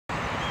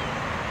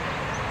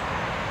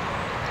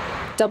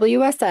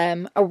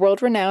WSM, a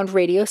world-renowned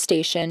radio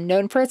station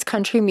known for its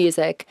country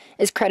music,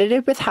 is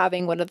credited with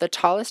having one of the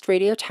tallest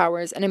radio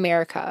towers in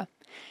America.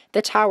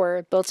 The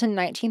tower, built in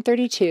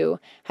 1932,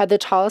 had the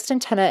tallest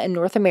antenna in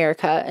North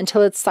America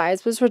until its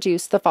size was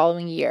reduced the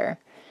following year.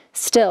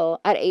 Still,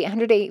 at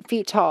 808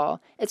 feet tall,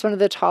 it's one of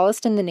the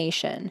tallest in the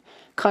nation.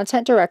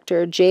 Content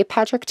director J.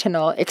 Patrick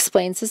Tinnell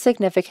explains the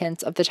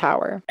significance of the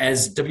tower.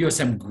 As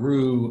WSM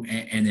grew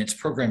and its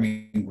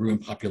programming grew in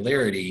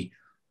popularity,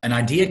 an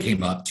idea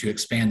came up to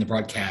expand the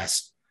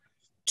broadcast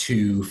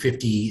to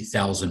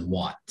 50,000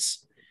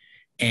 watts.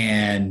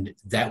 And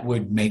that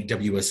would make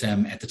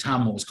WSM, at the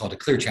time, what was called a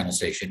clear channel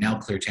station. Now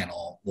Clear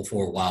Channel, well,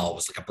 for a while,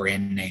 was like a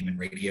brand name in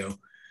radio.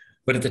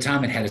 But at the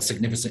time, it had a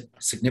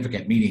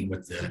significant meaning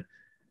with the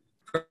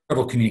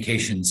Federal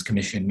Communications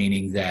Commission,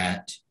 meaning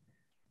that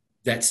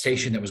that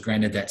station that was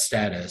granted that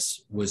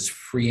status was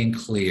free and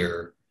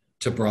clear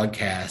to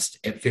broadcast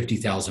at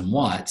 50,000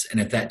 watts. And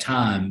at that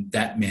time,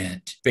 that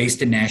meant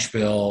based in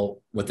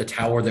Nashville, with the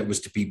tower that was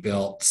to be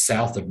built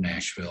south of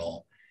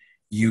Nashville,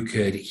 you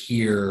could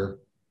hear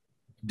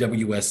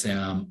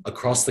WSM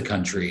across the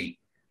country,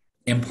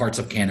 in parts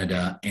of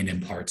Canada and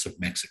in parts of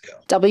Mexico.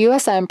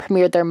 WSM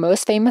premiered their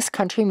most famous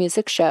country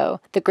music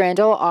show, the Grand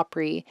Ole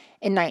Opry,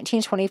 in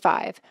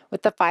 1925,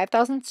 with the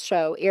 5,000th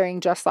show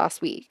airing just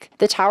last week.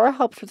 The tower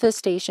helped with the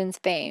station's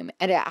fame,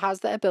 and it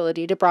has the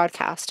ability to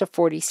broadcast to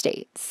 40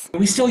 states.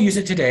 We still use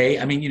it today.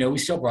 I mean, we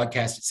still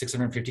broadcast at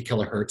 650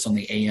 kilohertz on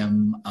the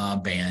AM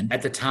band.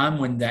 At the time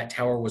when that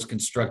tower was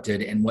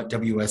constructed and what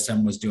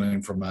WSM was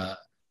doing from a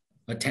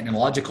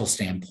technological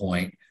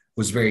standpoint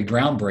was very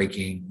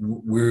groundbreaking.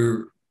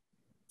 We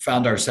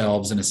found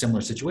ourselves in a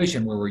similar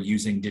situation where we're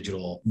using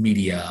digital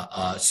media,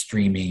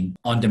 streaming,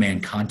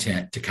 on-demand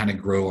content to kind of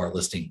grow our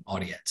listening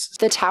audience.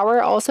 The tower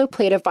also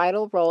played a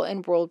vital role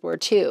in World War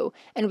II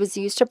and was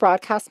used to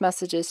broadcast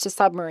messages to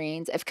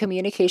submarines if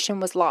communication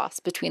was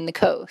lost between the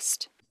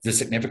coast. The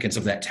significance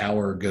of that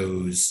tower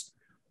goes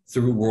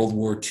through World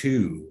War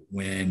II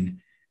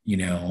when,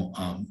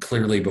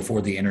 clearly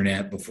before the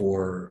internet,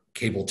 before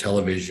cable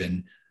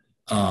television,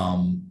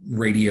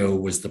 radio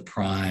was the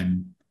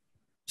prime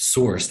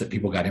source that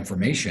people got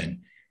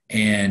information,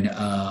 and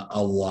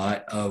a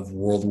lot of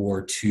World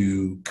War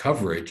II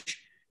coverage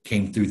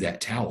came through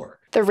that tower.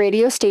 The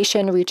radio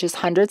station reaches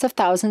hundreds of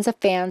thousands of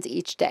fans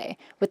each day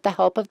with the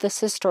help of this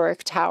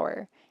historic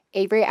tower.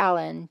 Avery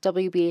Allen,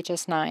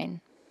 WBHS 9.